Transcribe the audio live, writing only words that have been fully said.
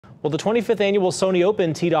Well, the 25th Annual Sony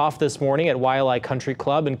Open teed off this morning at Waialae Country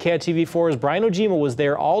Club, and KITV4's Brian Ojima was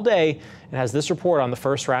there all day and has this report on the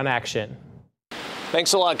first round action.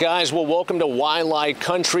 Thanks a lot, guys. Well, welcome to Waialae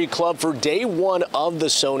Country Club for day one of the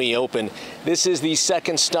Sony Open. This is the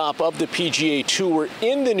second stop of the PGA Tour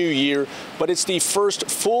in the new year, but it's the first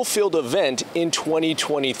full-field event in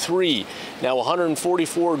 2023. Now,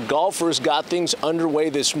 144 golfers got things underway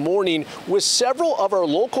this morning, with several of our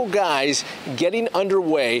local guys getting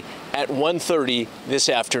underway at 1:30 this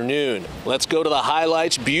afternoon. Let's go to the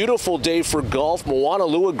highlights. Beautiful day for golf.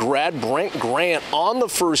 Moanalua grad Brent Grant on the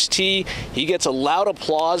first tee. He gets a loud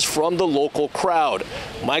applause from the local crowd.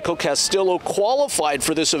 Michael Castillo qualified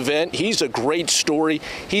for this event. He's a great story.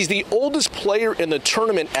 He's the oldest player in the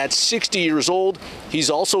tournament at 60 years old. He's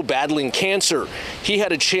also battling cancer. He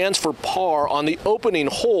had a chance for par on the opening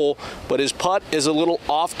hole, but his putt is a little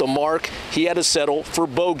off the mark. He had to settle for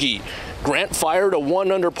bogey. Grant fired a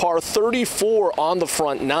 1-under par 34 on the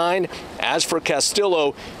front nine. As for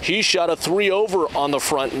Castillo, he shot a 3-over on the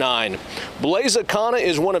front nine. Blaise Akana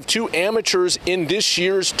is one of two amateurs in this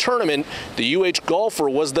year's tournament. The UH golfer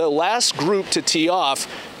was the last group to tee off.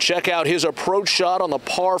 Check out his approach shot on the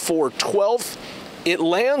par 4 12th. It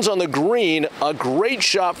lands on the green, a great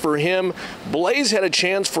shot for him. Blaise had a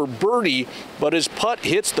chance for birdie, but his putt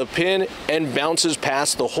hits the pin and bounces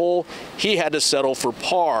past the hole. He had to settle for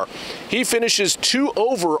par. He finishes 2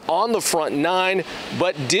 over on the front nine,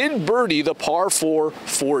 but did birdie the par 4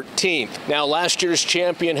 14th. Now, last year's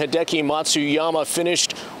champion Hideki Matsuyama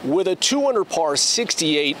finished with a 2-under par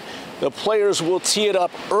 68. The players will tee it up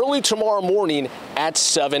early tomorrow morning at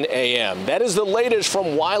 7 a.m. That is the latest from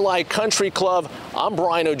Waialae Country Club. I'm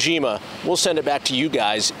Brian Ojima. We'll send it back to you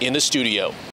guys in the studio.